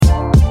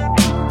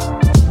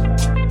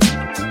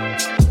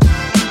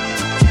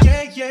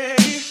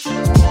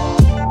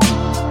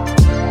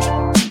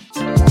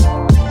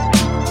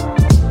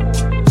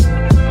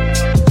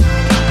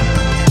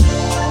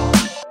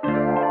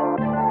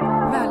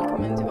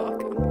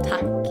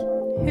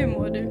Hur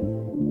mår du?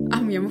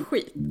 Jag mår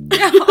skit.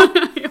 Ja.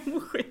 Jag mår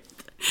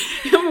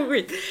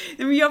skit.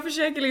 Men jag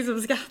försöker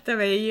liksom skatta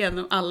mig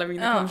igenom alla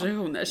mina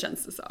konversationer,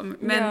 känns det som.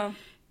 Men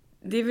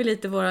det är väl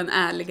lite våran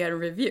ärliga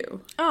review.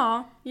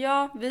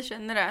 Ja, vi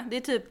känner det. Det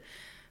är typ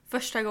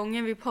första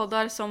gången vi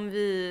poddar som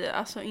vi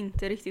alltså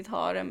inte riktigt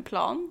har en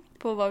plan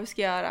på vad vi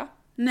ska göra.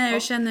 Nej,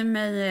 jag känner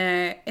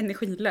mig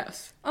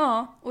energilös.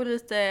 Ja, och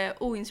lite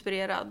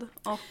oinspirerad.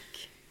 Och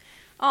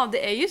ja,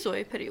 det är ju så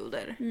i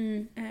perioder.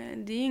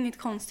 Det är ju inget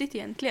konstigt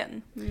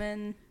egentligen.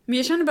 Men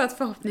jag känner bara att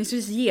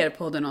förhoppningsvis ger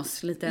podden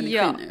oss lite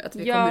energi nu. Att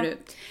vi kommer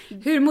ut.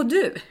 Hur mår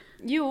du?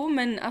 Jo,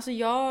 men alltså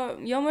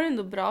jag mår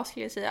ändå bra,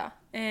 skulle jag säga.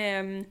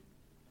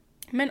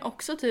 Men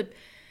också typ,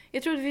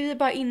 jag tror att vi är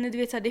bara inne, du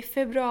vet så här, det är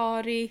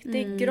februari,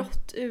 det är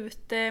grått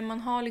ute, man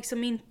har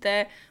liksom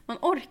inte, man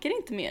orkar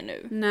inte mer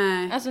nu.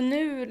 Nej. Alltså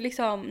nu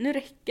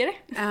räcker det.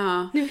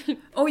 Ja.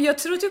 Och jag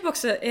tror typ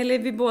också, eller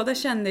vi båda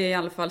kände i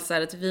alla fall så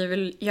här att vi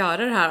vill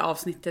göra det här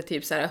avsnittet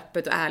typ så här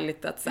öppet och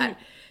ärligt, att så här,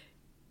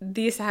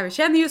 det är så här vi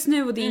känner just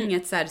nu och det är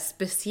inget så här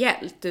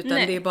speciellt, utan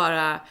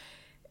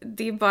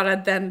det är bara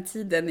den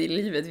tiden i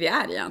livet vi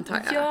är i,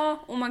 antar jag.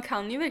 Ja, och man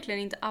kan ju verkligen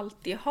inte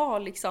alltid ha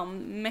liksom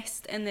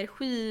mest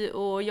energi,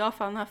 och jag har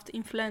fan haft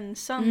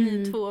influensan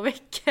i 2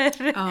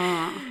 veckor.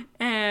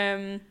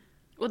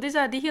 Och det är så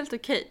här, det är helt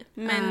okej.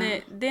 Men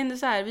det är ändå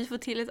så här, vi får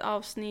till ett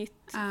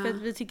avsnitt för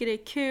att vi tycker det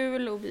är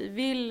kul och vi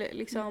vill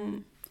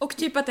liksom. Och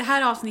typ att det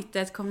här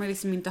avsnittet kommer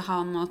liksom inte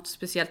ha något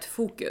speciellt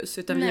fokus,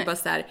 utan vi är bara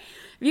så här,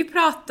 vi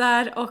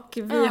pratar och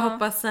vi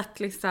hoppas att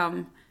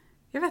liksom,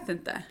 jag vet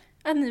inte,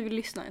 att ni vill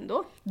lyssna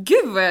ändå.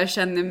 Gud vad jag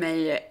känner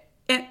mig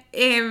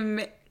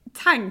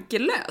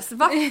tankelös.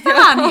 Vad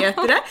fan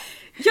heter det?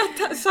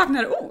 Jag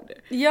saknar ord.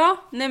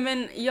 Ja, nej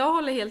men jag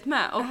håller helt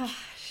med. Och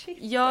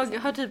jag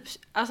har typ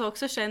alltså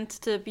också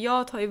känt typ,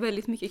 jag tar ju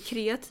väldigt mycket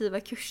kreativa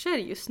kurser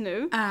just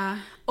nu.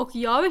 Och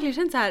jag har verkligen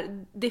känt så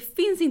här, det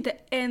finns inte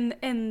en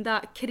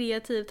enda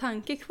kreativ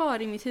tanke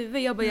kvar i mitt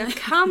huvud. Jag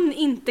kan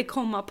inte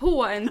komma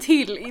på en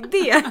till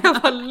idé.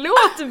 Jag bara,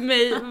 låt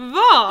mig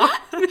vara.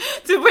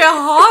 Typ, jag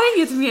har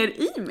inget mer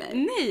i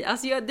mig. Nej,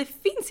 alltså det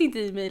finns inte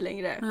i mig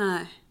längre.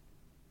 Nej.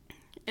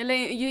 Eller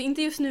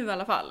inte just nu i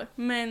alla fall.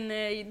 Men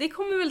det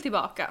kommer väl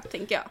tillbaka,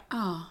 tänker jag.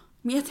 Ja.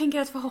 Men jag tänker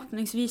att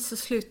förhoppningsvis så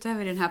slutar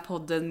vi den här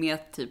podden med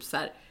att typ så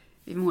här,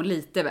 vi mår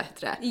lite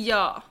bättre.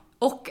 Ja.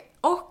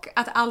 Och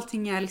att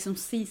allting är liksom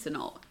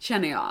seasonal,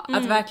 känner jag.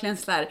 Att verkligen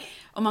så här,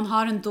 om man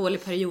har en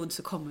dålig period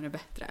så kommer det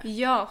bättre.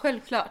 Ja,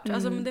 självklart.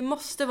 Alltså, men det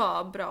måste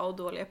vara bra och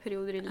dåliga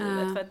perioder i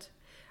livet. För att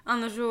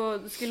annars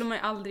så skulle man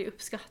ju aldrig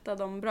uppskatta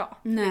de bra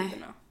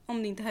perioderna.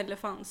 Om det inte heller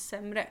fanns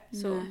sämre.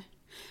 Så. Nej.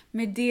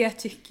 Med det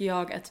tycker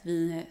jag att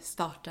vi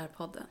startar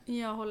podden.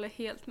 Jag håller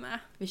helt med.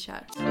 Vi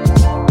kör.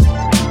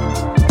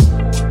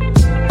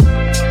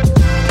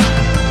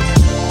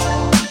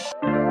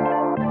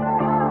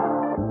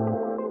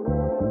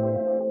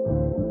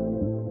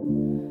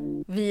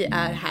 Vi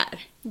är här.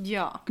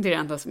 Ja. Det är det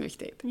enda som är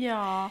viktigt.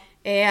 Ja.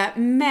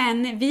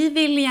 Men vi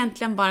vill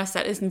egentligen bara så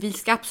här, vi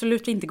ska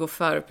absolut inte gå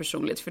för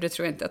personligt, för det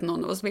tror jag inte att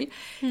någon av oss vill.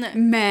 Nej.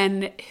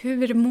 Men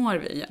hur mår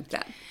vi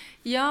egentligen?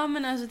 Ja,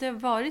 men alltså det har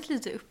varit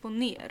lite upp och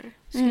ner,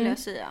 skulle jag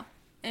säga.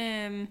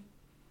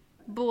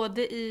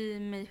 Både i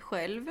mig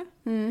själv.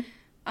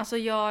 Alltså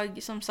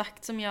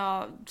som jag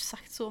har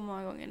sagt så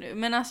många gånger nu.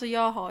 Men alltså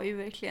jag har ju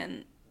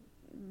verkligen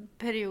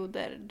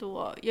perioder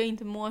då jag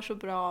inte mår så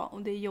bra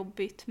och det är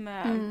jobbigt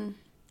med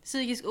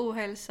psykisk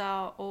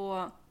ohälsa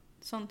och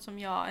sånt som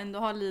jag ändå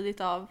har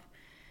lidit av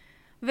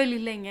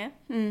väldigt länge.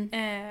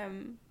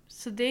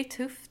 Så det är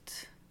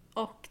tufft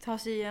att ta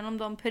sig igenom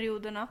de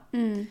perioderna.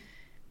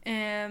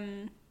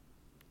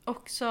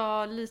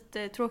 Också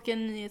lite tråkiga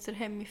nyheter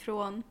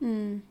hemifrån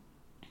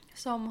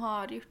som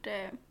har gjort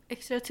det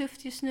extra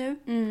tufft just nu.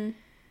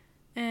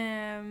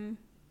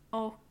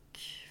 Och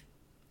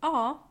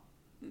ja,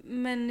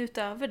 men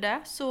utöver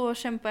det så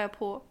kämpar jag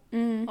på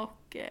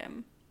och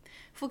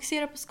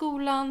fokuserar på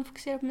skolan,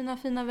 fokuserar på mina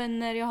fina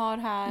vänner jag har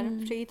här,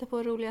 försöker hitta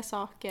på roliga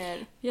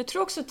saker. Jag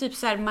tror också typ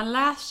så här, man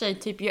lär sig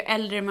typ ju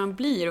äldre man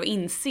blir och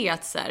inse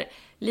att så här,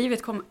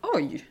 livet kommer,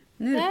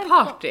 nu är det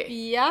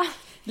party. Ja.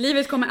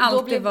 Livet kommer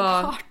alltid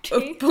vara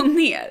upp och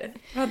ner.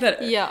 Fattar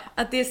du? Ja.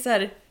 Att det är så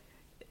här,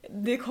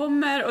 det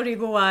kommer och det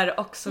går,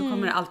 och så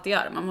kommer det alltid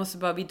göra. Man måste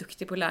bara bli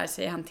duktig på att lära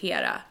sig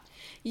hantera.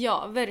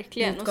 Ja,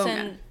 verkligen. Motgångar. Och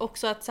sen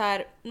också att så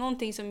här,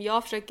 någonting som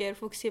jag försöker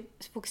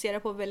fokusera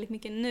på väldigt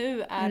mycket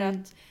nu är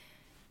att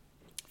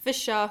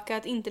försöka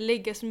att inte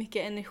lägga så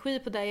mycket energi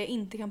på det jag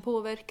inte kan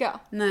påverka.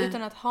 Nej.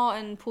 Utan att ha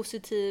en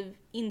positiv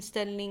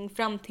inställning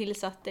fram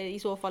tills att det i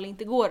så fall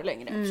inte går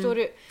längre. Förstår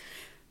du?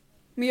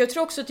 Men jag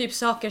tror också typ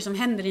saker som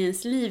händer i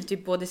ens liv,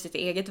 typ både sitt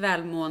eget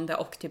välmående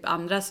och typ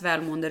andras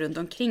välmående runt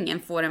omkring en,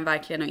 får en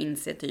verkligen att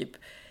inse typ,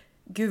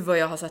 gud vad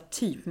jag har sagt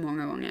typ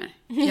många gånger.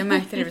 Jag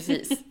märkte det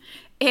precis.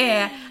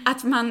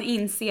 Att man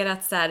inser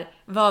att så här,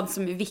 vad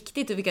som är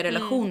viktigt och vilka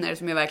relationer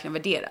som jag verkligen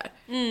värderar.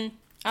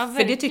 Ja,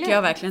 för det tycker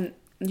jag verkligen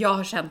jag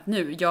har känt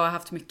nu. Jag har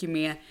haft mycket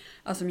med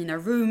alltså mina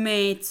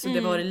roommates, och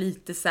det var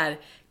lite så här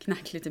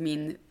knackligt i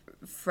min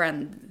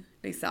friend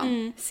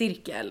liksom,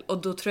 cirkel.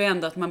 Och då tror jag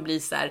ändå att man blir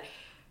så här,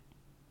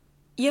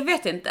 jag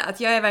vet inte, att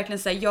jag är verkligen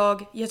så här,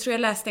 jag tror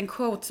jag läste en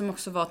quote som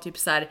också var typ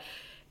så här,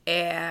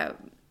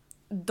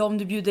 de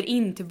du bjuder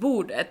in till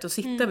bordet och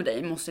sitta med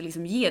dig måste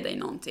liksom ge dig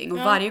någonting. Och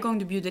varje gång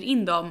du bjuder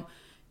in dem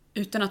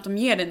utan att de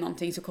ger dig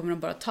någonting så kommer de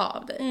bara ta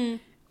av dig.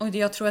 Och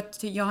jag tror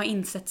att jag har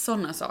insett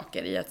sådana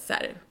saker i att så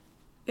här,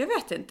 jag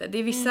vet inte, det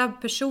är vissa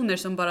personer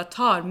som bara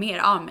tar mer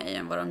av mig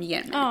än vad de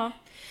ger mig.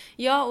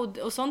 Ja,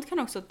 och sånt kan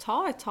också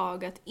ta ett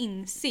tag att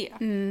inse.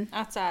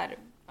 Att så här,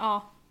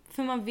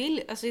 för man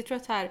vill, alltså jag tror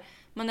att här,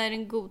 man är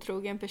en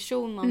godtrogen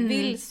person, man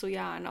vill så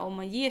gärna och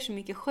man ger så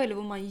mycket själv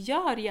och man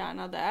gör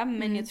gärna det.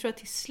 Men jag tror att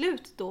till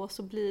slut då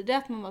så blir det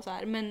att man var så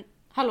här, men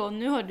hallå,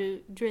 nu har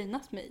du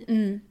drainat mig.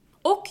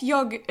 Och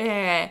jag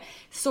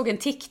såg en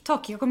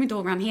TikTok, jag kommer inte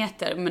ihåg vad han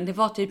heter, men det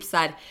var typ så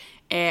här,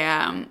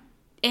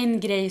 en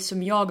grej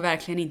som jag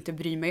verkligen inte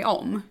bryr mig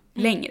om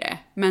längre,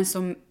 men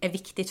som är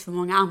viktigt för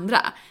många andra,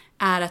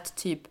 är att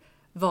typ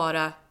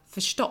vara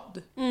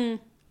förstådd.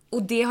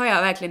 Och det har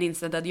jag verkligen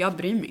insett att jag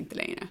bryr mig inte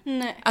längre.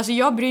 Nej. Alltså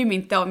jag bryr mig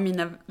inte om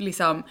mina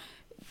liksom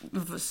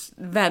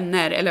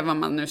vänner, eller vad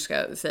man nu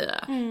ska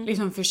säga,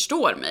 liksom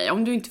förstår mig.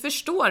 Om du inte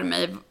förstår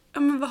mig,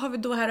 men vad har vi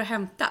då här att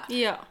hämta?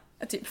 Ja.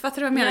 Typ,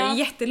 fattar du vad jag menar?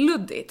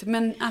 Jätteluddigt,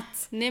 men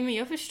att... Nej, men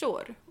jag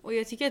förstår. Och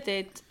jag tycker att det är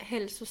ett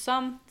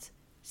hälsosamt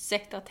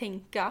sätt att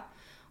tänka.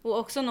 Och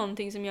också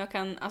någonting som jag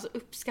kan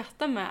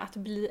uppskatta med att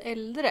bli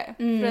äldre.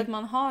 För att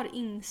man har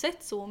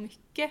insett så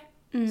mycket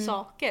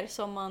saker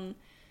som man...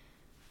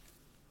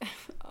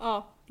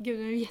 gud,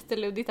 det är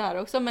jätteluddigt här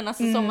också. Men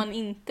som man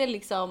inte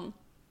liksom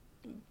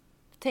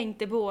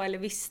tänkte på eller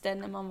visste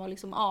när man var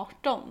liksom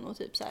 18 och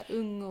typ så här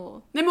ung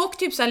och... Nej, men och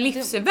typ så här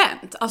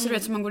livsevent. Alltså du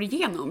vet, som man går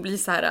igenom blir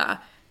så här...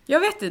 Jag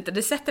vet inte,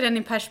 det sätter en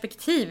i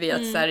perspektiv i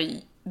att så här,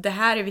 det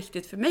här är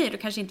viktigt för mig. Det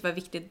kanske inte var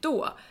viktigt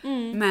då.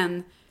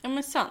 Men... Ja,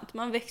 men sant.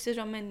 Man växer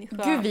som människa.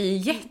 Gud, vi är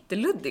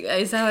jätteluddiga.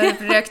 Jag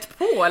har rökt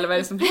på, eller vad är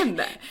det som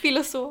händer?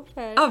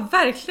 Filosofer. Ja,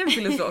 verkligen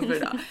filosofer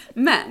idag.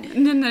 Men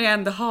nu när jag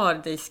ändå har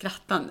dig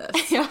skrattandes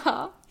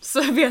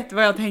så vet du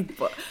vad jag har tänkt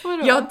på.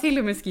 Vadå? Jag har till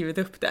och med skrivit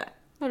upp det.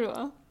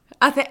 Vadå?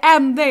 Att det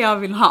enda jag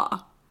vill ha,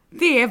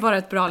 det är bara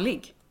ett bra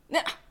ligg.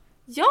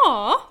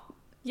 Ja,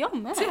 jag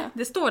med. Se,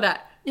 det står där.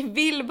 Jag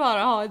vill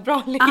bara ha ett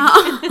bra ligg.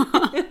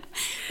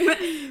 Men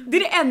det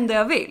är det enda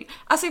jag vill.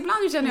 Alltså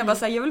ibland känner jag bara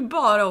så här, jag vill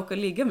bara åka och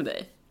ligga med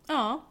dig.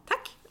 Ja.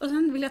 Tack. Och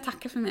sen vill jag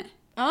tacka för mig.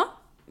 Ja,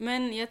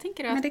 men jag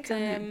tänker att... Men det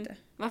kan jag inte.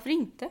 Varför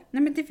inte?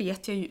 Nej, men det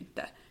vet jag ju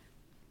inte.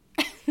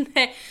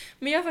 Nej,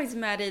 men jag är faktiskt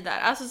med dig där.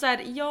 Alltså så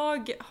här,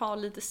 jag har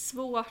lite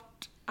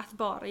svårt att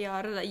bara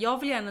göra det. Jag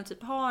vill gärna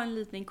typ ha en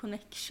liten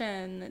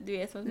connection. Du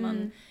vet, att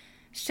man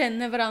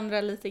känner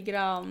varandra lite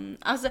grann.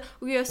 Alltså,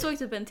 och jag såg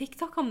typ en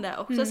TikTok om det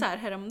också så här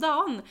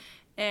häromdagen.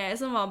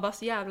 Som var bara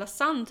så jävla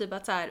sant. Typ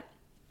att så här,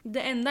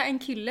 det enda en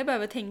kille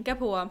behöver tänka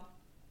på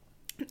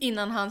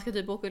innan han ska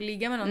typ åka och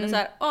ligga med någon är så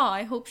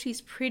här, I hope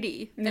she's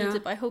pretty. Eller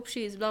typ, I hope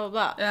she's bla bla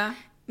bla. Ja.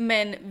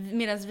 Men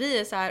medan vi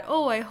är så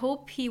här, I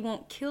hope he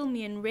won't kill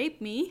me and rape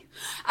me.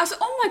 Alltså,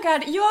 oh my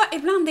god,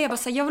 ibland är jag bara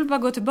så här, jag vill bara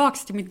gå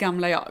tillbaks till mitt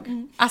gamla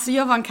jag. Alltså,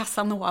 jag var en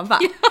Casanova.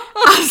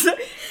 Alltså,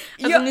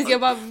 ni ska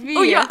bara veta.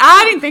 Och jag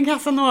är inte en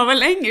Casanova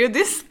längre, och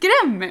det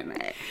skrämmer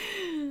mig.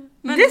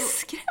 Men det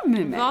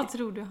skrämmer mig. Vad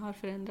tror du har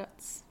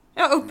förändrats?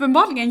 Ja,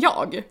 uppenbarligen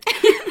jag.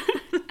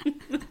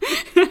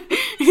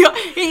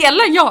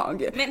 Hela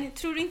jag. Men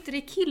tror du inte det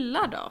är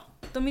killar då?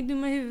 De är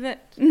dumma i huvudet.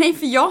 Nej,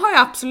 för jag har ju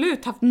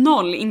absolut haft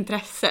noll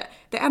intresse.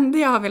 Det enda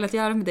jag har velat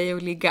göra med dig är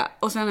att ligga.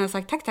 Och sen har jag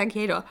sagt tack,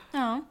 hej då.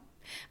 Ja.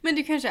 Men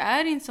du kanske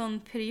är i en sån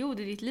period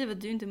i ditt liv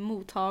att du inte är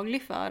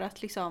mottaglig för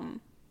att liksom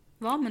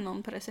vara med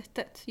någon på det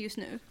sättet just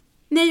nu.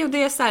 Nej, och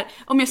det är så här,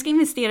 om jag ska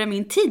investera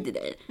min tid i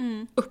dig,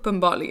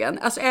 uppenbarligen.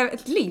 Alltså,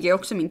 det ligger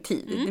också min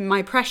tid.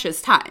 My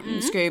precious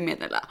time, ska jag ju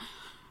meddela.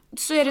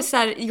 Så är det så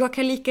här, jag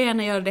kan lika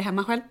gärna göra det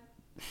hemma själv.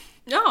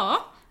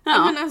 Ja.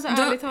 Men alltså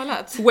ärligt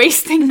talat.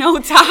 Wasting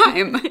no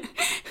time.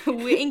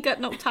 We ain't got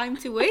no time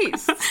to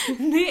waste.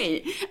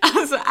 Nej,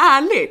 alltså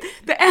ärligt.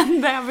 Det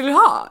enda jag vill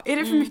ha. Är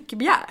det för mycket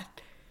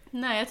begärt?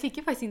 Nej, jag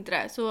tycker faktiskt inte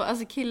det. Så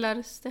alltså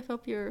killar, step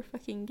up your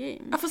fucking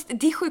game. Ja, fast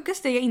det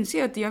sjukaste jag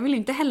inser är att jag vill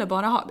inte heller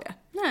bara ha det.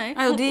 Nej.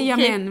 Alltså, det gör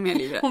mig ännu mer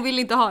livrädd. Hon vill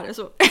inte ha det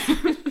så.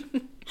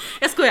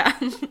 Jag skojar.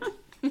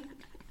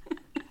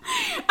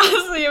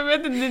 Alltså jag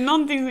vet inte, det är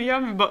någonting som gör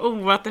mig bara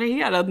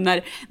oattraherad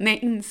när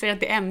jag inser att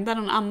det enda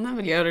någon annan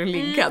vill göra är att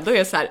ligga. Då är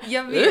jag så här.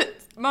 Jag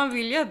vet, man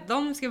vill ju att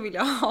de ska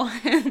vilja ha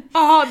en.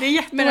 Ja, det är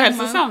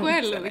jättehälsosamt. Men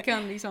man själv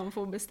kan liksom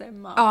få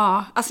bestämma.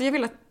 Ja, alltså jag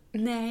vill att,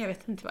 nej jag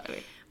vet inte vad jag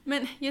vill.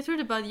 Men jag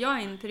tror bara att jag är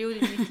i en period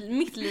i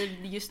mitt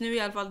liv just nu i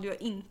alla fall, du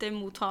är inte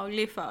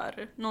mottaglig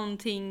för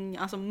någonting,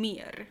 alltså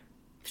mer.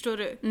 Förstår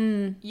du?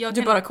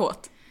 Du är bara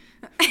kåt.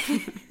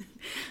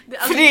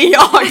 Alltså, för det är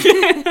jag.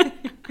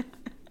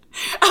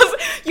 Alltså,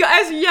 jag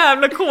är så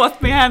jävla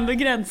kåt med händer och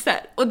gränser.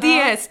 Och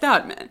det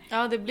stör mig.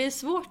 Ja, det blir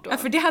svårt då. Ja,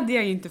 för det hade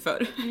jag ju inte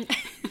förr.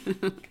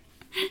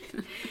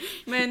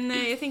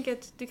 Men jag tänker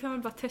att du kan väl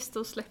bara testa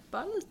och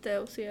släppa lite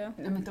och se. Nej,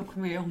 men då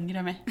kommer jag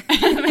ångra mig.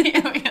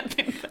 Nej, jag vet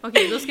inte.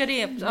 Okej, då ska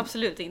det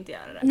absolut inte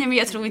göra det. Nej, men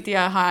jag tror inte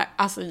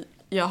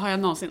jag har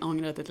någonsin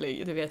ångrat ett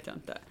ligg, det vet jag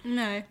inte.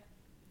 Nej.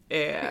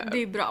 Det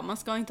är bra, man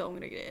ska inte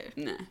ångra grejer.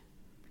 Nej.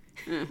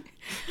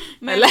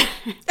 Men, Eller?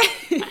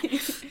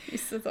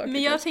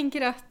 men jag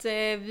tänker att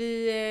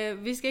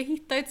vi ska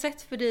hitta ett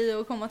sätt för dig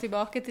att komma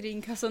tillbaka till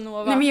din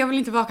Casanova. Nej, men jag vill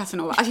inte vara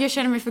Casanova. Alltså jag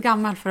känner mig för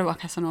gammal för att vara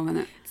Casanova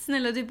nu.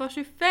 Snälla, du är bara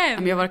 25.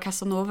 Men jag var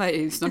Casanova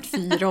i snart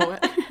 4 år.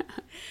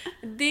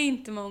 Det är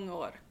inte många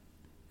år.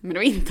 Men det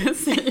var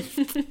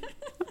intensivt.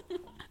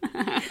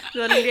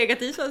 Du hade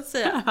legat i, så att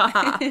säga.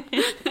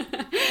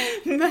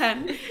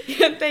 Men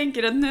jag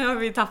tänker att nu har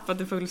vi tappat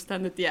det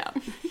fullständigt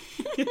igen.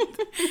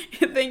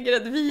 Jag tänker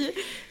att vi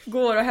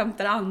går och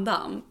hämtar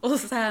andan. Och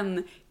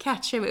sen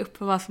catchar vi upp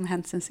på vad som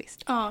hänt sen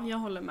sist. Ja, jag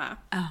håller med.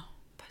 Ja.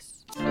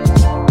 Puss.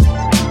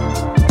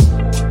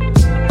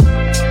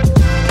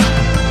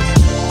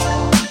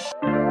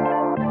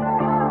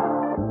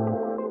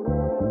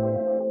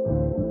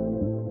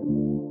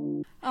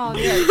 Ja,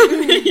 det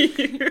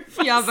är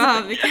jag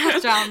behöver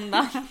catcha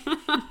andan.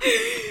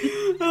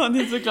 Ja, det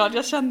är såklart.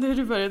 Jag kände hur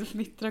du började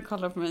fnittra och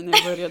kolla på mig när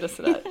jag började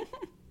sådär.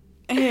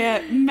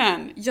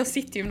 Men jag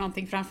sitter ju med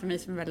någonting framför mig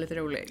som är väldigt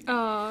roligt.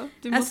 Ja,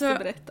 du måste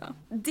berätta.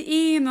 Det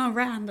är någon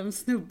random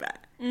snubbe.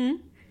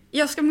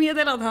 Jag ska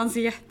meddela att han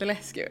ser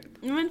jätteläskig ut.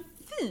 Men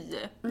fy!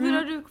 Hur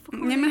har du fått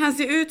Nej, men han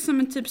ser ut som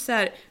en typ så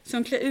här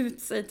som klär ut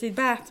sig till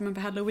Batman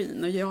på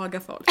Halloween och jagar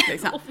folk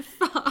liksom. Åh, för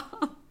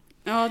fan.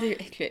 Ja, det är ju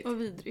äckligt. Vad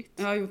vidrigt.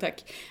 Ja, jo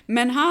tack.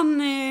 Men han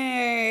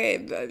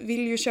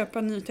vill ju köpa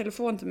en ny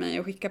telefon till mig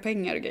och skicka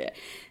pengar och grejer.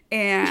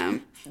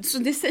 Så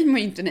det säger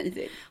man ju inte nej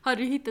till. Har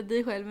du hittat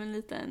dig själv en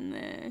liten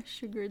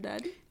sugar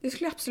daddy? Det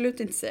skulle jag absolut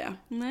inte säga.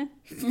 Nej.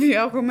 För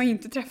jag kommer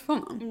inte träffa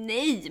honom.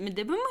 Nej, men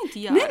det behöver man inte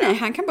göra. Nej,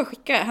 han kan bara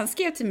skicka. Han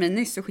skrev till mig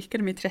nyss och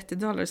skickade mig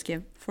 $30 och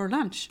skrev for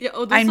lunch. Ja,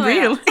 och då I'm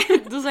real.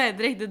 Då sa jag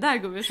direkt, det där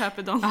går vi och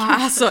köper dem.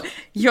 Alltså,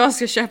 jag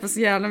ska köpa så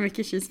jävla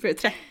mycket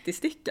cheeseburgare, 30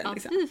 stycken. Ja,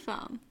 liksom. fy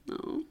fan. Ja.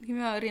 Vi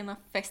kan ha rena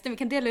festen. Vi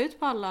kan dela ut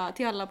på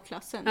till alla på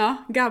klassen. Ja,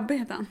 Gabbe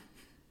heter han.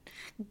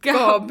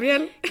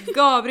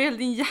 Gabriel,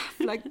 din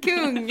jävla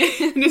kung.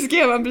 Nu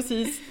skrev han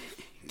precis.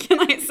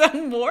 Can I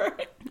send more?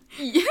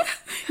 Yeah.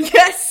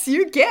 Yes,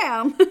 you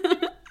can!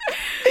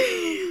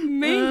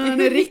 Men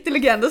Han är riktigt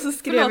legend. Och så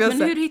skrev jag men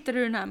så. hur hittade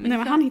du den här Nej,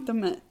 men han hittade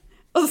mig.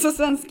 Och så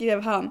sen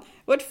skrev han,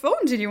 what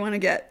phone did you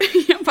want to get?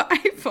 Jag bara,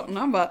 iPhone.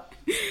 Han bara,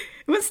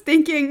 I was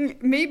thinking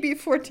maybe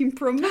 14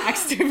 Pro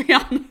Max, to be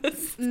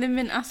honest. Nej,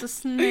 men alltså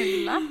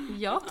snälla.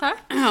 Ja, tack.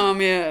 Ja,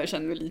 men jag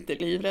känner mig lite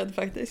livrädd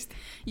faktiskt.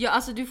 Ja,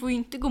 alltså du får ju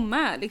inte gå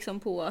med liksom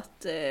på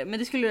att, men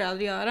det skulle du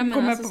aldrig göra. Men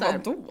Gå med alltså, på så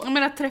här, vad då? Jag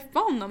menar att träffa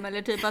honom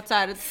eller typ att så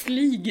här,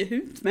 Flyga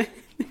ut med.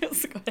 Jag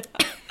skojar.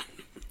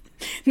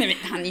 Nej,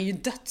 men han är ju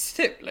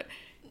dödsful.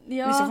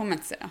 ja, Men så får man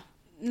inte säga.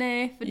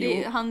 nej, för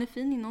det, han är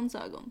fin i någons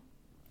ögon.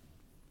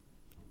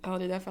 Ja,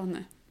 det är därför han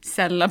är.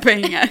 Sälja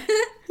pengar.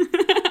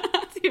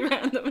 Till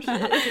random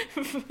tjejer.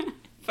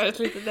 För ett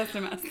litet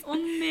sms. Åh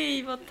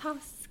nej, vad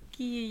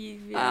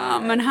taskig.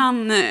 Ja, men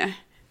han...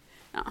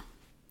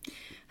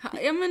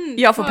 Ja, men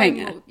Jag får ta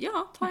pengar. Emot,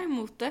 ja, ta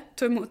emot det.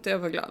 Ta emot det, jag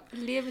var glad.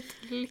 Lev ett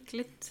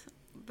lyckligt,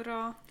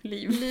 bra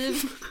Liv. liv.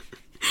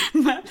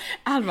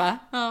 Alva,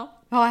 Ja.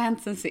 vad har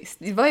hänt sen sist?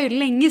 Det var ju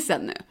länge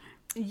sedan nu.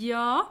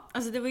 Ja,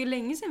 alltså det var ju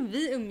länge sedan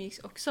vi umgicks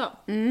också.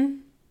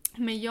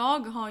 Men jag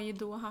har ju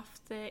då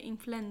haft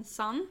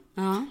influensan.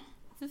 Ja.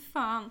 Fy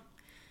fan,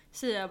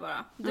 säger jag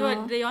bara.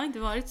 Jag har inte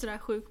varit sådär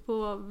sjuk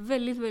på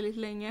väldigt, väldigt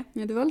länge.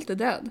 Ja, du var lite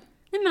död.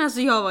 Nej, men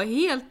alltså jag var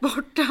helt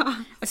borta.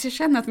 Alltså jag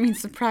känner att min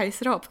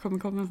surprise-rap kommer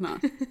komma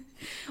snart.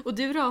 Och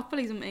du rapar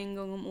liksom en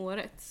gång om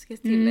året, ska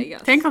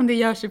tilläggas. Tänk om det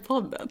görs i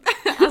podden.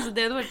 Alltså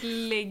det hade varit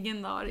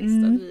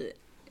legendariskt att vi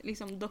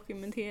liksom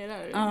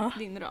dokumenterar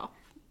din rap.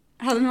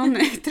 Hade någon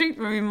tryckt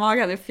på min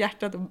mage hade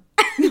fjärtat och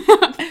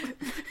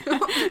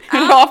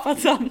rapat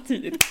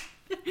samtidigt.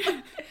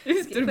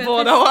 Just ur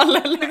båda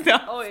hållen liksom.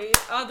 Oj,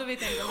 ja då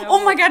vet jag inte om jag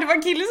Oh my god, det var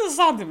en kille som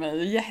sa till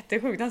mig,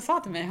 jättesjukt, han sa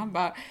till mig,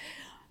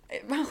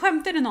 han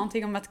skämtade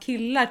någonting om att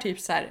killar typ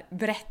så här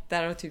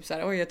berättar och typ så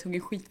här, oj jag tog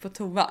en skit på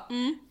toa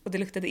och det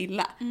luktade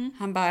illa.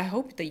 Han bara, I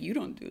hope that you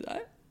don't do that.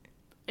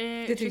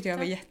 Det tyckte jag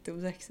var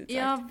jätteosexigt.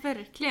 Ja,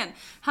 verkligen.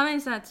 Han är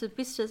en sån här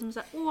typisk tjej som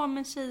säger, åh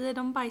men tjejer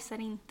de bajsar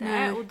inte.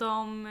 Nej. Och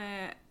de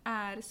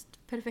är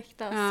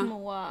perfekta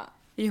små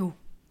Jo,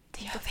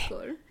 det gör vi.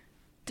 dockor.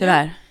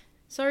 Tyvärr.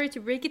 Sorry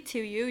to break it to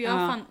you, jag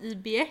har fan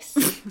IBS.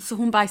 Så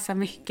hon bajsar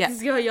mycket.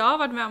 Så jag har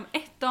varit med om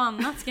ett och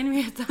annat, ska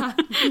ni veta.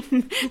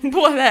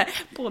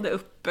 både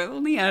uppe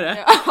och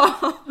nere.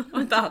 Ja.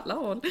 Åt alla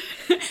håll.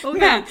 Och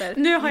Men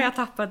nu har jag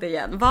tappat det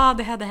igen.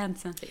 Vad hade hänt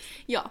sen sist?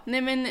 Ja,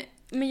 nej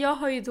men jag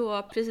har ju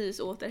då precis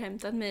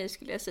återhämtat mig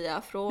skulle jag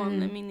säga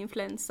från min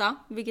influensa.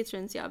 Vilket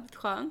känns jävligt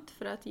skönt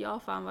för att jag har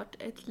fan varit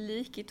ett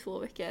lik i 2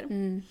 veckor.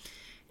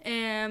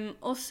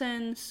 Och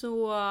sen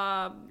så,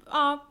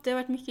 ja det har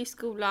varit mycket i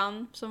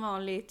skolan som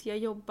vanligt. Jag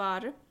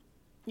jobbar.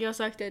 Jag har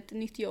sökt ett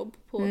nytt jobb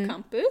på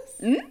campus.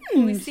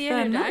 Och vi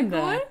ser hur det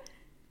går.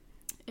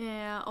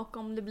 Och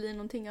om det blir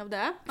någonting av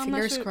det.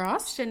 Fingers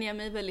crossed. Känner jag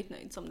mig väldigt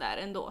nöjd som det är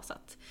ändå. Så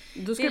att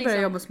Då ska det är du börja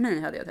liksom... jobba hos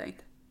mig hade jag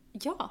tänkt.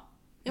 Ja,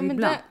 Ja, men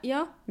det,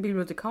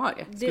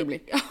 Bibliotekarie skulle det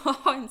bli.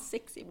 Ja, en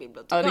sexig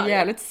bibliotekarie. Ja, det är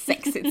jävligt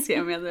sexigt, ska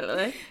jag meddela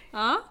dig.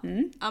 Ja.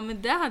 Ja,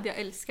 men det hade jag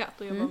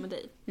älskat att jobba med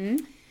dig.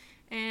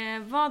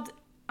 Vad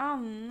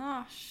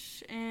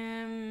annars?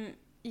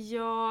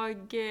 Jag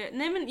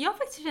har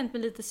faktiskt känt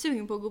mig lite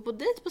sugen på att gå på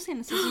dejt på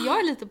senaste. Så jag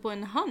är lite på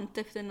en hunt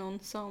efter någon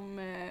som...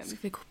 Ska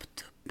vi gå på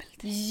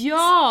dubbeldejt?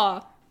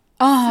 Ja!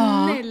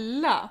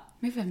 Snälla!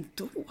 Men vem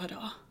då?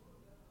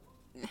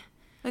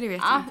 Ja, det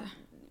vet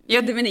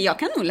jag inte. Jag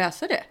kan nog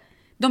läsa det.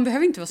 De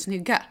behöver inte vara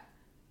snygga.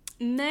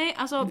 Nej,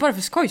 alltså... Bara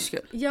för skojs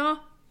skull. Ja,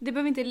 det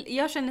behöver inte...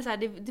 Jag känner så här,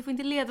 det får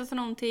inte leda till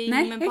någonting.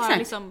 Nej, men bara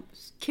liksom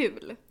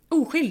kul.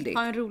 Oskyldigt.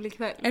 Ha en rolig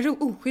kväll.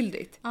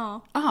 Oskyldigt?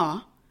 Ja.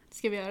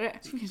 Ska vi göra det?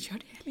 Ska vi göra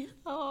det?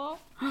 Ja,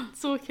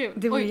 så kul.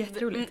 Det var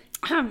jätteroligt.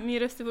 Min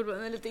röst är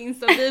fortfarande lite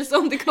instabil, så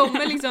om det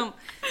kommer liksom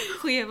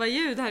skeva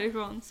ljud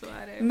härifrån så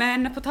är det...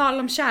 Men på tal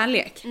om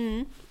kärlek.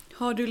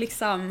 Har du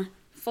liksom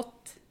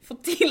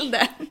fått till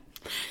det?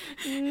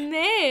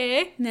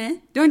 Nej.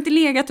 Du har inte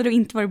legat och du har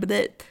inte varit på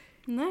dejt?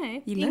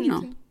 Nej. Gillar du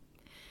någon?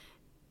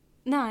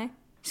 Nej.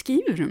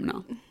 Skriver du med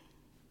någon?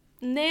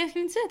 Nej, jag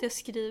skulle inte säga att jag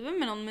skriver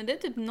med någon, men det är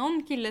typ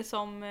någon kille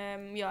som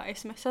jag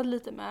smsat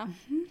lite med.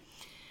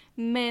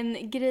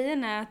 Men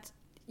grejen är att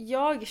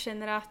jag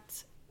känner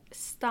att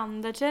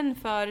standarden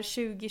för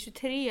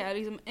 2023 är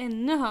liksom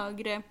ännu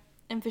högre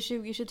än för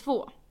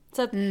 2022.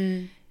 Så att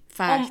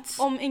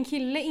om en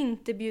kille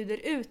inte bjuder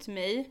ut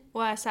mig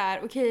och är så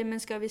här: okej, men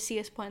ska vi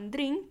ses på en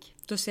drink?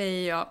 Då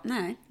säger jag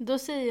nej. Då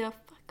säger jag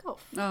fuck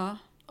off. Ja.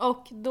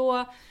 Och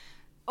då,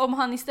 om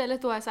han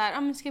istället då är så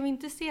här: men ska vi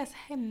inte ses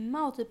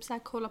hemma och typ så här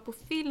kolla på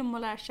film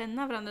och lära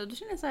känna varandra? Då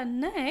känner jag så här: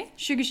 nej.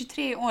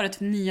 2023 är året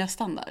för nya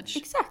standards.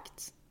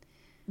 Exakt.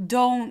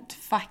 Don't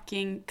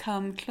fucking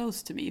come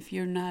close to me if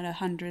you're not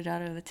 100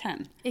 out of 10.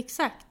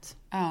 Exakt.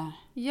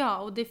 Ja,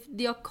 och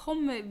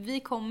vi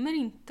kommer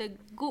inte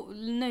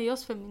nöja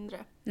oss för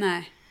mindre.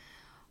 Nej.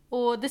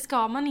 Och det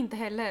ska man inte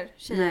heller,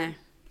 tjejer. Nej,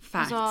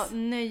 facts. Alltså,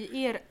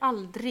 nöj er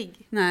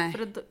aldrig. Nej.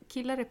 För att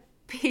killar är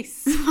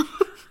piss.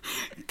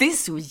 Det är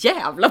så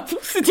jävla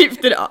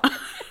positivt idag.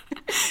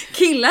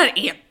 Killar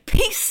är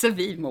piss och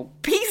vi mår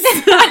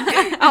piss.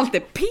 Allt är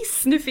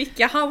piss. Nu fick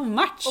jag how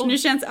much. Nu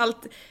känns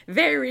allt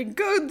very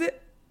good.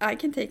 I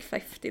can take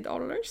 $50.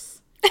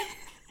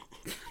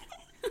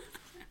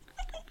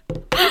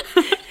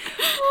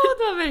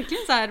 Det var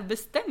verkligen så här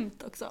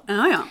bestämt också.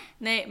 Ja.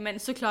 Nej, men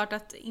såklart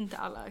att inte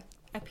alla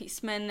är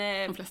piss. Men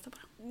de flesta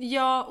bara.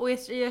 Ja, och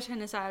jag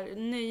känner så här: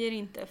 nöjer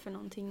inte för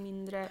någonting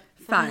mindre.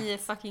 För ni är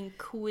fucking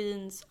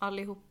queens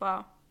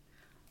allihopa.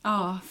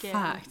 Ja,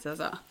 facts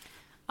alltså.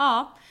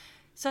 Ja,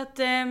 så att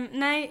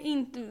nej,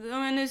 inte,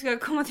 om jag nu ska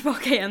komma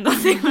tillbaka igen då.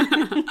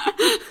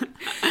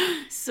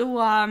 Så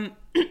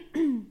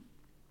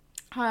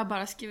har jag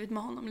bara skrivit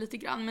med honom lite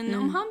grann. Men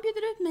om han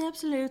bjuder ut mig,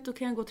 absolut, då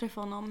kan jag gå och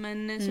träffa honom.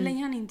 Men så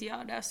länge han inte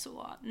gör det,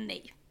 så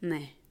nej.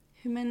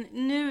 Men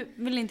nu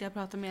vill inte jag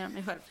prata mer om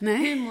mig själv. Nej.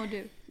 Hur mår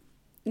du?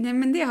 Nej,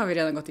 men det har vi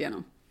redan gått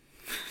igenom.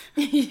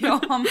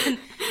 Ja, men...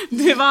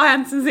 Det var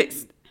hänt sen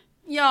sist.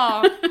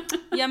 Ja,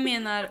 jag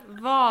menar,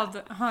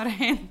 vad har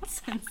hänt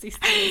sen sist?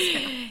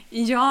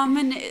 Ja,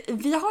 men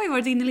vi har ju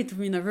varit inne lite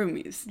på mina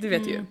roomies, du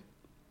vet ju.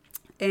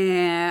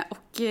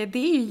 Och det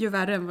är ju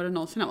värre än vad det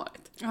någonsin har varit.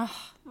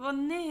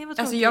 Vad tråkigt.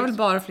 Alltså jag vill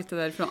bara flytta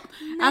därifrån.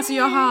 Nej. Alltså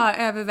jag har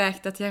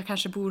övervägt att jag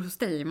kanske bor hos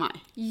dig i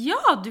maj.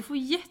 Ja, du får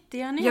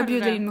jättegärna göra det.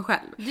 Jag bjuder in mig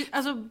själv.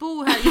 Alltså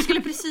bo här, jag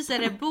skulle precis säga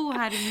det, bo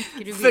här i mycket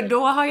du vill. För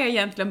då har jag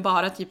egentligen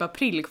bara typ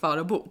april kvar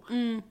att bo.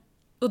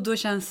 Och då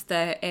känns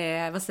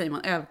det, vad säger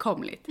man,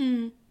 överkomligt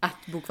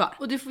att bo kvar.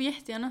 Och du får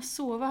jättegärna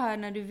sova här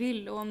när du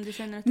vill, och om du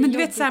känner att det är men du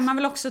jobbigt. vet såhär, man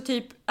vill också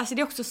typ, alltså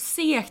det är också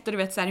segt och du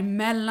vet såhär i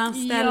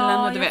mellanställen.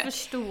 Ja, och du vet.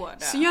 Förstår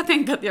det. Så jag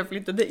tänkte att jag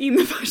flyttade in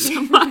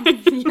första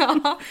maj.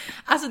 Ja,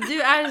 alltså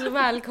du är så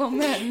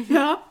välkommen.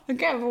 Ja, då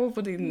kan jag bo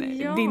på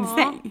din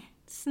säng.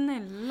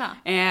 Snälla.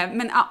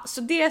 Men ja,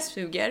 så det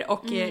suger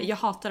och jag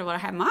hatar att vara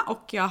hemma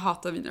och jag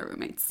hatar mina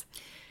roommates.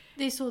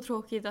 Det är så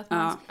tråkigt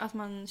att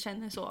man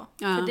känner så.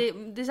 Ja. För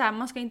det är så här,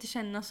 man ska inte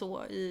känna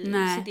så i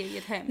sitt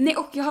eget hem. Nej,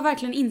 och jag har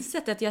verkligen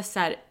insett att jag så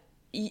här,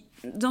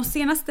 de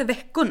senaste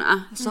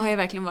veckorna så har jag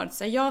verkligen varit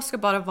så här, jag ska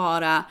bara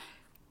vara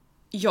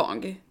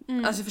jag.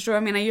 Alltså förstår du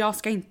vad jag menar?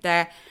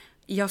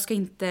 Jag ska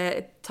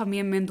inte ta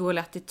med mig en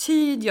dålig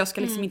attityd. Jag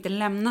ska liksom inte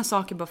lämna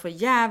saker bara för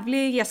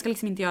jävlig. Jag ska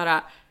liksom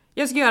inte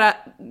jag ska göra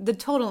the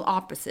total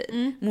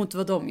opposite mot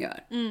vad de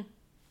gör.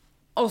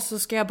 Och så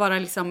ska jag bara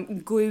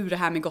liksom gå ur det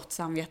här med gott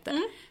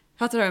samvete.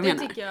 Fattar du vad jag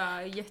menar? Det tycker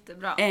jag är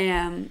jättebra.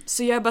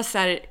 Så jag är bara så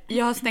här,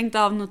 jag har stängt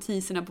av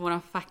notiserna på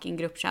våran fucking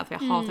gruppchatt för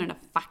jag hatar den där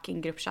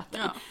fucking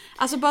gruppchatten. Ja.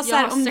 Alltså bara så jag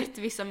här, har sett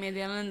vissa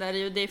meddelanden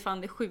där och det är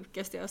fan det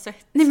sjukaste jag har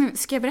sett. Nej, men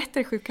ska jag berätta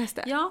det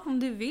sjukaste? Ja, om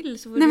du vill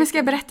så får Nej, men ska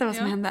jag berätta vad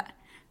som hände?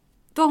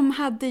 De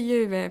hade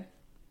ju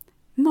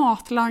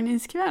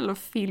matlagningskväll och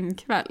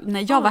filmkväll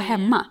när jag var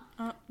hemma.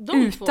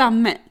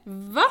 Utan mig.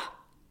 Va?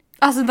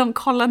 Alltså de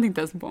kollade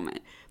inte ens på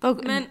mig.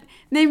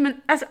 Nej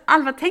men alltså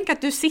Alva, tänk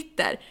att du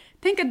sitter.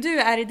 Tänk att du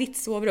är i ditt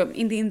sovrum,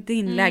 i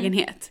din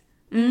lägenhet.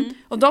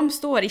 Och de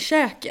står i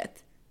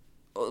köket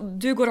och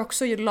du går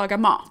också och lagar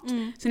mat.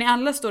 Så ni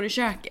alla står i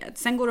köket.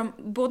 Sen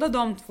går båda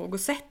de två och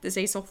sätter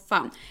sig i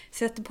soffan.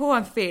 Sätter på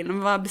en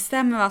film,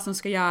 bestämmer vad som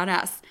ska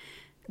göras.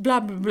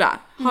 Bla bla bla.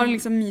 Har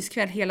liksom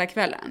myskväll hela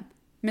kvällen.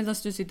 Medan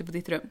du sitter på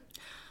ditt rum.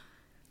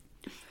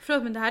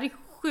 Förlåt, men det här är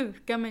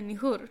sjuka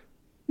människor.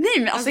 Nej,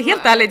 men alltså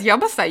helt ärligt,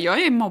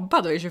 jag är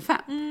mobbad och är 25.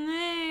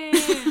 Nej.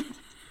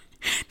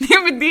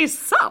 Nej, men det är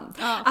sant.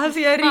 Ja, alltså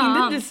jag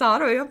ringde till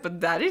Sara och jag bara,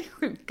 det här är det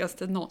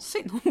sjukaste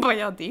någonsin. Hon bara,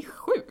 ja det är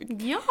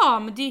sjukt. Ja,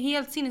 men det är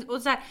helt sinnes.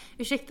 Och så här,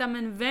 ursäkta,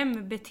 men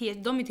vem beter...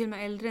 De är till och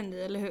med äldre än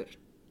dig, eller hur?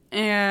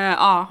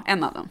 Ja,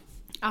 en av dem.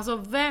 Alltså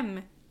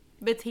vem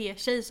beter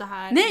sig så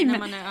här när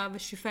man är över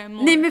 25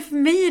 år? Nej, men för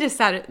mig är det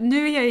så här,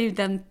 nu är jag ju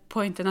den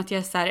pointen att jag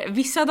är så här,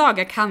 vissa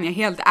dagar kan jag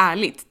helt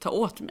ärligt ta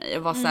åt mig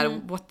och vara så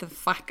här, what the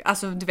fuck,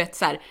 alltså du vet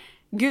så här,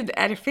 gud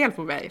är det fel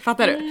på mig,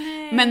 fattar du?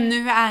 Men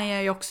nu är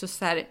jag ju också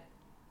så här,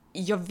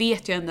 jag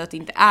vet ju ändå att det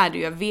inte är det,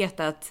 jag vet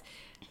att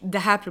det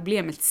här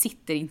problemet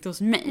sitter inte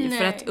hos mig,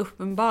 för att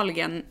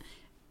uppenbarligen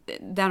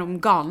där de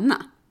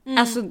galna.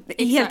 Alltså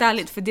helt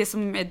ärligt, för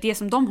det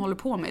som de håller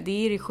på med,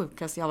 det är det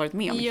sjukaste jag har varit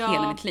med om i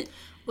hela mitt liv.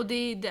 Och det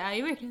är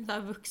ju verkligen så här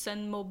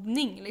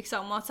vuxenmobbning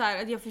liksom. Och så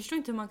här, att jag förstår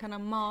inte hur man kan ha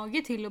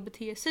mage till att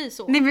bete sig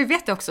så. Nej, men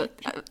vet du också,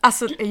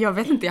 alltså jag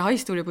vet inte, jag har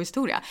historia på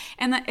historia.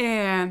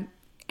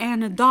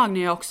 En dag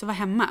när jag också var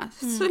hemma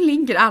så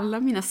ligger alla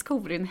mina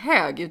skor i en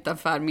hög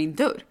utanför min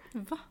dörr.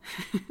 Va?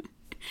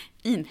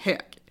 I en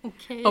hög.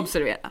 Okay.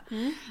 Observera.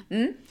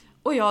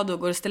 Och jag då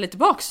går och ställer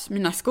tillbaks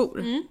mina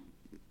skor.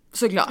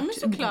 Såklart.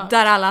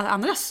 Där alla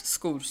andras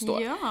skor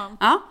står.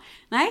 Ja.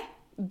 Nej,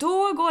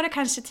 då går det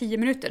kanske 10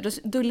 minuter.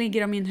 Då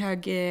ligger de i en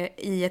hög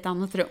i ett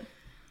annat rum.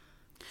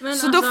 Men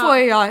så alltså, då får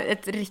jag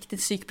ett riktigt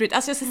psykbryt.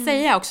 Alltså jag ska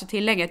säga också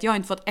tillägga att jag har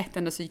inte fått ett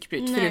enda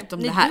psykbryt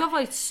förutom det här. Du har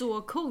varit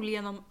så cool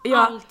genom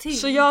allting.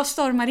 Så jag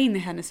stormar in i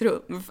hennes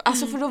rum.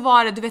 Alltså för då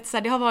var det, du vet så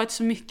här, det har varit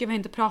så mycket, vi har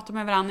inte pratat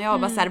med varandra. Jag var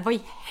bara så här, vad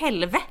i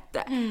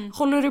helvete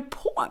håller du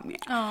på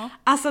med? Ja.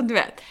 Alltså du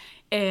vet.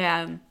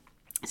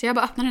 Så jag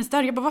bara öppnar hennes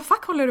dörr. Jag bara, vad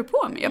fuck håller du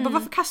på med? Jag bara,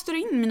 varför kastar du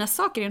in mina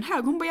saker i en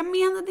hög? Hon bara, jag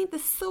menade inte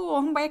så.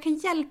 Hon bara, jag kan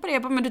hjälpa dig.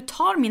 Jag bara, men du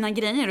tar mina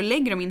grejer och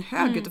lägger dem i en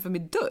hög utanför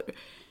min dörr.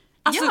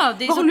 Alltså, ja,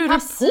 det är vad så håller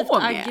passivt du på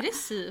med?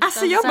 Aggressivt.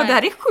 Alltså jag bara, det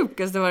här är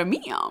sjukaste jag varit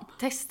med om.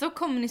 Testa att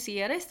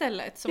kommunicera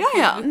istället. Som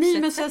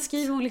Nej, men så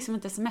skriver hon liksom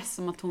ett sms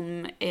om att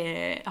hon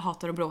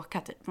hatar att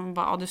bråka typ. Hon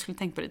bara, du skulle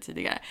tänkt på det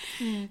tidigare.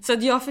 Så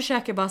att jag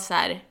försöker bara så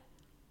här.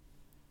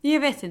 Jag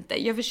vet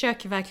inte, jag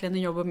försöker verkligen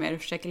att jobba med det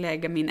och försöker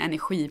lägga min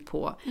energi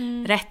på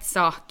rätt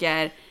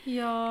saker.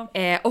 Ja.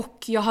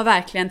 Och jag har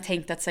verkligen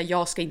tänkt att så här,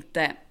 jag ska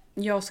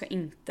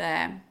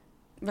inte,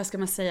 vad ska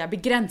man säga,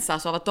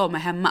 begränsas av att de är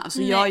hemma.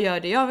 Så jag gör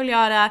det jag vill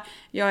göra,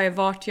 jag är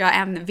vart jag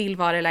än vill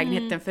vara i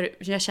lägenheten. För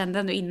jag kände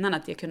ändå innan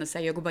att jag kunde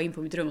säga, jag går bara in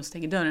på mitt rum och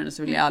stänger dörren och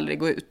så vill jag aldrig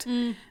gå ut.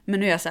 Men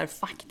nu är jag så här,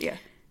 fuck det.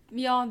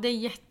 Ja, det är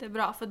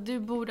jättebra för du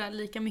bor där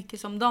lika mycket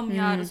som de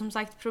gör och som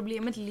sagt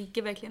problemet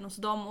ligger verkligen hos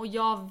dem och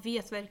jag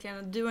vet verkligen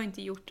att du har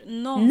inte gjort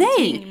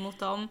någonting mot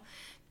dem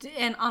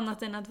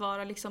annat än att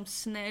vara liksom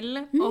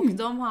snäll och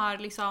de har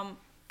liksom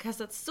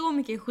kastat så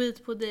mycket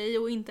skit på dig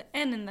och inte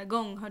en enda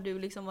gång har du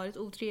liksom varit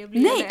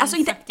otrevlig. Nej, alltså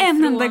inte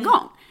en enda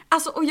gång.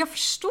 Alltså, och jag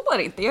förstår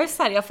inte, jag är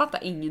så här, jag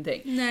fattar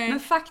ingenting. Nej. Men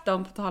fuck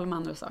dem på tal om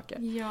andra saker.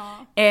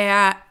 Ja.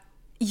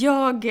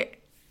 Jag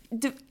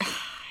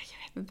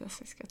vet inte vad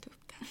jag ska ta upp.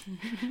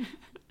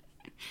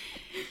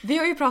 Vi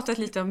har ju pratat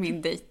lite om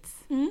min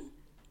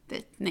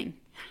dejtning.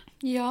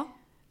 Ja.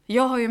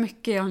 Jag har ju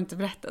mycket jag har inte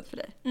berättat för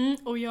dig.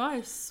 Och jag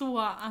är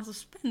så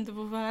spänd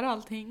på att få höra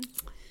allting.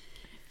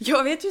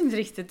 Jag vet ju inte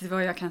riktigt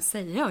vad jag kan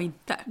säga och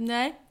inte.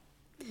 Nej,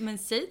 men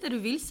säg det du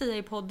vill säga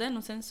i podden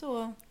och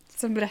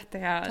sen berättar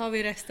jag. Tar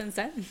vi resten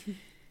sen.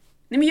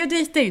 Nej, men jag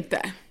dejtar ju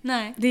inte.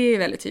 Nej. Det är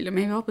väldigt tydligt,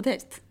 men jag var på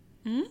dejt.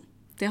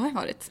 Det har jag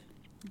varit.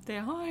 Det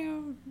har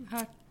jag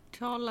hört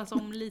talas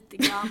om lite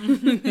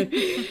grann.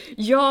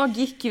 Jag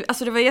gick ju,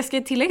 alltså jag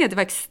ska tillägga att det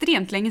var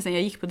extremt länge sedan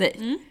jag gick på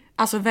dejt.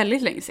 Alltså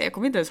väldigt länge sedan, jag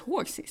kommer inte ens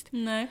ihåg sist.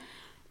 Nej.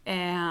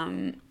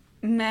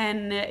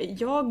 Men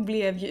jag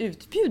blev ju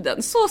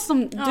utbjuden. Så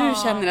som du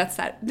känner att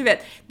så här, du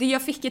vet,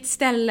 jag fick ett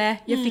ställe,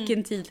 jag fick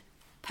en tid.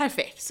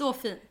 Perfekt. Så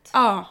fint.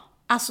 Ja,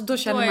 alltså då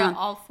känner man. Då är jag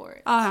all for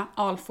it. Ja,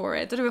 all for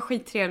it. Och det var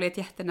skittrevligt,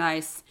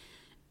 jättenice.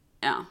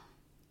 Ja.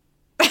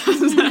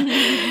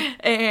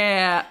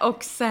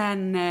 Och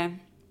sen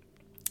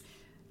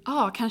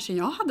kanske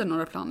jag hade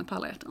några planer på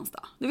alla hjärtans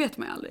dag. Det vet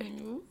man ju aldrig.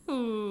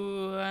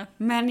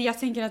 Men jag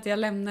tänker att jag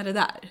lämnar det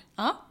där.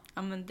 Ja,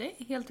 men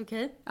det är helt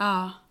okej.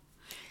 Ja.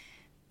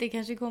 Det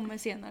kanske kommer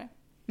senare.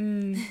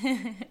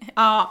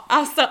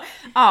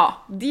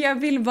 Jag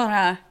vill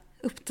bara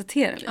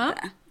uppdatera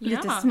lite.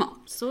 Lite smart.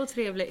 Så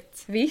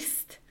trevligt.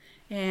 Visst.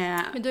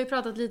 Men du har ju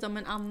pratat lite om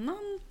en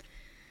annan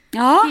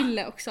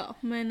kille också.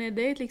 Men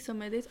det är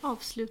liksom ett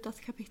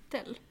avslutat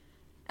kapitel.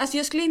 Alltså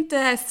jag skulle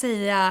inte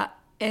säga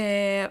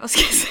vad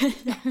ska jag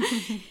säga?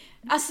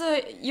 Alltså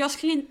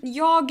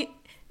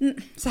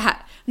så här,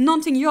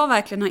 någonting jag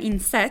verkligen har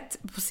insett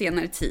på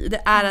senare tid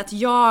är att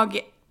jag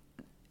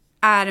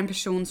är en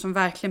person som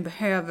verkligen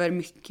behöver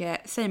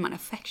mycket, säger man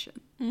affection?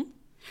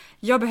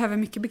 Jag behöver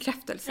mycket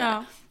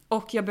bekräftelse.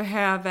 Och jag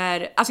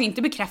behöver, alltså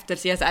inte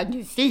bekräftelse, jag säger du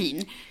är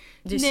fin,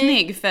 du är Nej.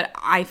 snygg för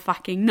I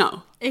fucking know.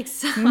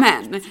 Exakt.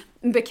 Men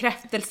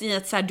bekräftelse i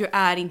att så här, du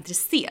är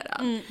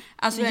intresserad.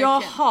 Alltså jag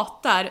verkligen.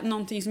 hatar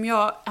någonting som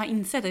jag har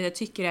insett att jag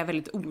tycker är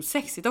väldigt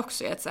osexigt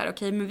också. Att så här,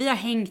 okej, men vi har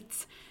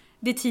hängt,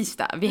 det är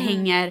tisdag, vi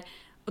hänger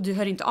och du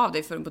hör inte av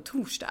dig förrän på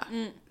torsdag.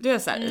 Du är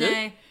så här,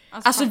 Nej.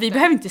 alltså vi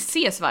behöver inte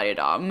ses varje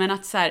dag, men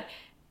att så här,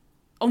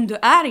 om du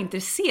är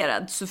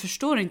intresserad så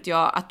förstår inte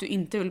jag att du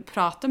inte vill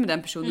prata med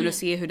den personen och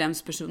se hur den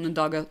personen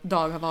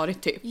dag har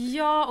varit typ.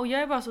 Ja, och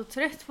jag är bara så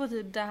trött på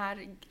typ det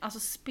här alltså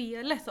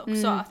spelet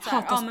också. Att så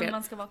här, hatar spel. men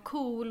man ska vara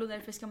cool och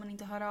därför ska man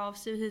inte höra av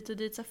sig hit och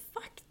dit. Så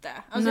fuck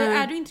det. Alltså Nej.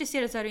 är du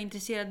intresserad så är du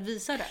intresserad,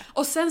 visa det.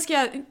 Och sen ska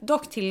jag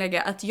dock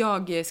tillägga att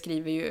jag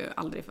skriver ju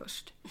aldrig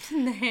först.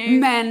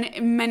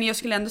 Nej. Men jag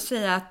skulle ändå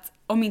säga att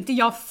om inte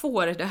jag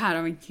får det här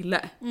av en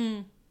kille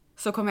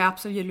så kommer jag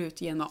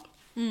absolut ge 0.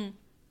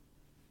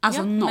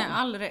 Alltså Ja, 0. med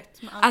all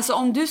rätt. Med all Alltså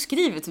om du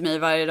skriver till mig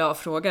varje dag och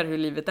frågar hur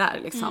livet är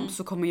liksom,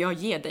 så kommer jag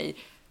ge dig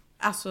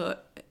alltså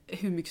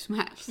hur mycket som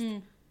helst.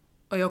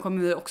 Och jag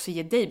kommer också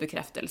ge dig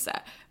bekräftelse.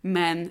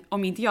 Men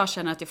om inte jag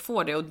känner att jag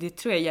får det, och det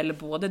tror jag gäller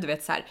både, du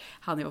vet så här,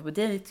 han jag var på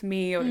dejt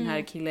med och den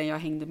här killen jag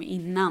hängde med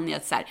innan.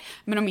 Jag, så här,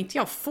 men om inte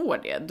jag får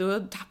det, då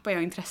tappar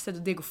jag intresset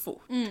och det går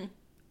fort.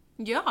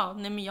 Ja,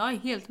 nej men jag är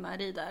helt med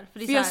dig där. För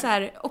det är För jag är så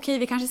här, okej,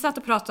 vi kanske satt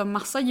och pratade om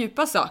massa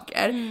djupa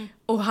saker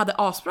och hade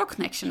asbra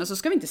connection och så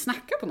ska vi inte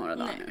snacka på några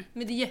dagar nu.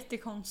 men det är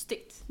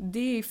jättekonstigt.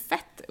 Det är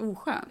fett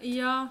oskönt.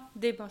 Ja,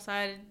 det är bara så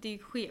här, det är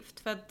skevt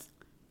för att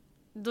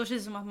då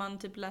känns det som att man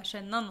typ lär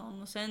känna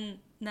någon och sen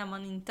när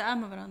man inte är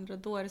med varandra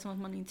då är det som att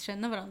man inte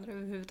känner varandra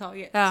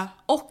överhuvudtaget. Ja,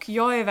 och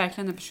jag är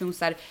verkligen en person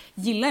så här,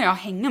 gillar jag att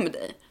hänga med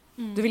dig,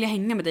 då vill jag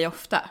hänga med dig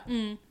ofta.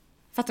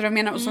 Fattar du vad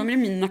jag menar? Och så är det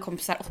mina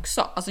kompisar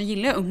också. Alltså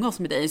gillar jag umgås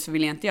med dig så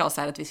vill jag inte jag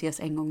så här att vi ses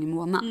en gång i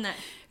månaden. Nej.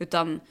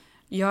 Utan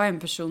jag är en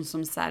person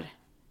som så här,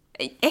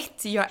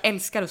 jag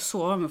älskar att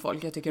sova med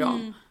folk jag tycker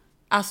om.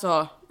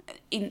 Alltså,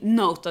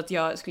 note att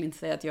jag skulle inte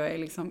säga att jag är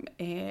liksom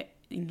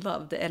in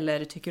love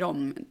eller tycker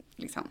om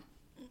liksom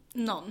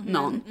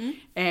någon.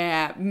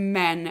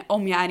 Men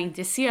om jag är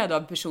intresserad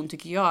av en person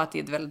tycker jag att det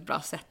är ett väldigt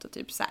bra sätt att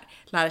typ så här,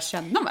 lära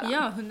känna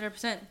varandra. Ja,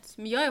 100%.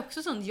 Men jag är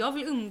också sån, jag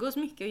vill umgås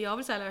mycket och jag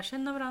vill så här, lära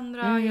känna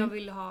varandra. Jag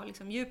vill ha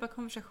liksom djupa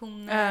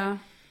konversationer.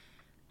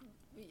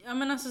 Ja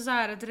men alltså så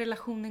här att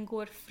relationen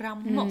går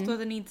framåt och att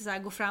den inte så här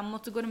går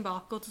framåt och går den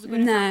bakåt och så går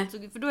den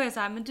framåt. För då är jag så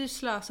här, men du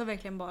slösar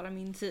verkligen bara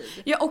min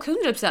tid. Ja, och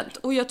 100%.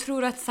 Och jag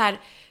tror att så här,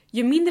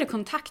 ju mindre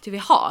kontakt vi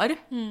har,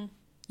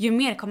 ju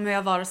mer kommer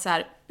jag vara så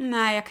här: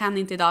 nej jag kan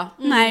inte idag,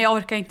 nej jag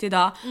orkar inte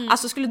idag.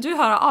 Alltså skulle du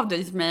höra av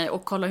dig till mig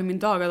och kolla hur min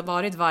dag har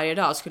varit varje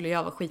dag, skulle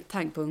jag vara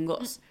skittagg på att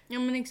umgås. Ja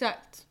men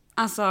exakt.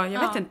 Alltså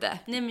jag vet inte.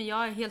 Nej men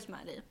jag är helt med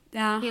dig.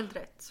 Ja. Helt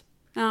rätt.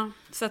 Ja,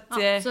 så att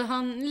Så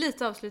han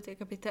lite avslutar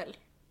kapitel.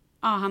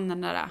 ja, han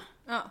den där.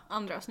 Ja,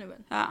 andra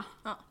snubben. Ja.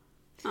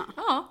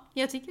 Ja,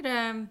 jag tycker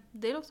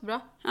det låter bra.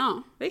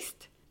 Ja,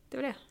 visst. Det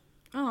var det.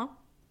 Ja.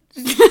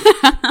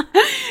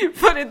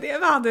 Var det det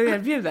vi hade att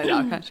erbjuda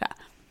idag kanske?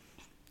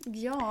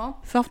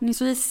 Ja.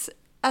 Förhoppningsvis,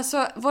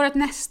 alltså vårt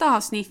nästa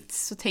avsnitt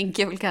så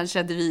tänker jag väl kanske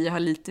att vi har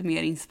lite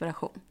mer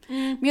inspiration.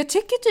 Men jag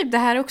tycker typ det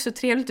här är också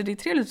trevligt och det är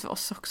trevligt för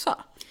oss också.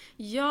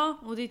 Ja,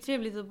 och det är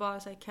trevligt att bara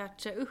så här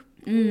catcha upp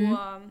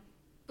och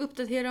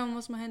uppdatera om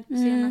vad som har hänt på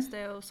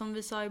senaste. Och som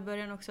vi sa i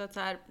början också att så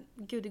här,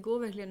 gud det går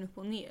verkligen upp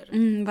och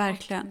ner.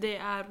 Verkligen. Och det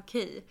är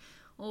okej.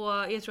 Och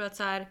jag tror att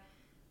så här,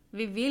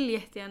 vi vill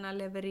jättegärna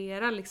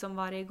leverera liksom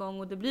varje gång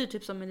och det blir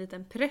typ som en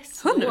liten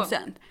press. 100%.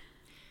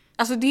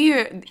 Alltså det är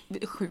ju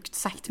sjukt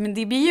sagt, men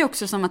det blir ju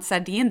också som att så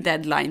här, det är en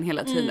deadline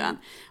hela tiden.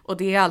 Och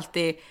det är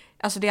alltid,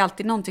 alltså det är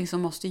alltid någonting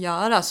som måste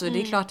göras. Så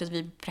det är klart att vi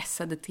är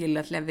pressade till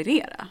att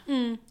leverera.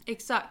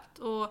 Exakt.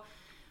 Och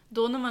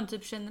då när man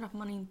typ känner att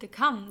man inte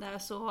kan det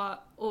så,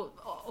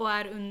 och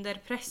är under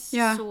press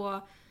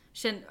så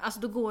alltså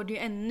då går det ju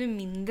ännu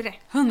mindre.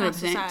 100%.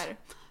 Alltså så här,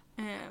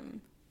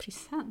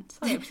 Present,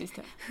 sa jag precis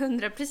det.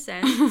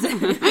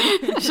 100%.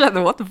 Jag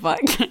kände what the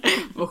fuck.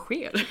 Vad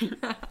sker?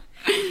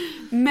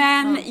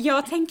 Men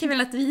jag tänker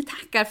väl att vi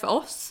tackar för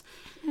oss.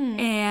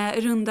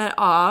 Rundar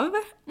av.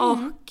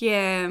 Och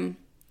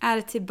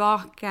är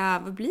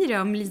tillbaka, vad blir det,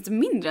 om lite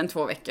mindre än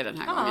 2 veckor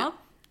den här gången.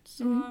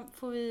 Så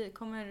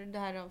kommer det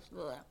här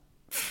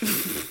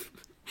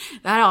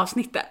Det här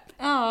avsnittet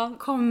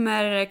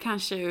kommer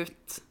kanske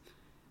ut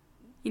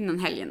innan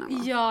helgen någon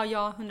gång.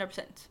 Ja, 100%.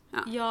 Ja.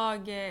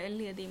 Jag är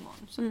ledig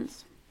imorgon. Så.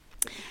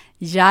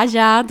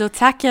 Ja, då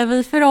tackar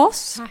vi för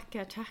oss.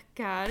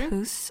 Tackar.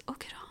 Puss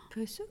och kram.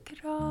 Puss och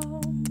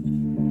kram.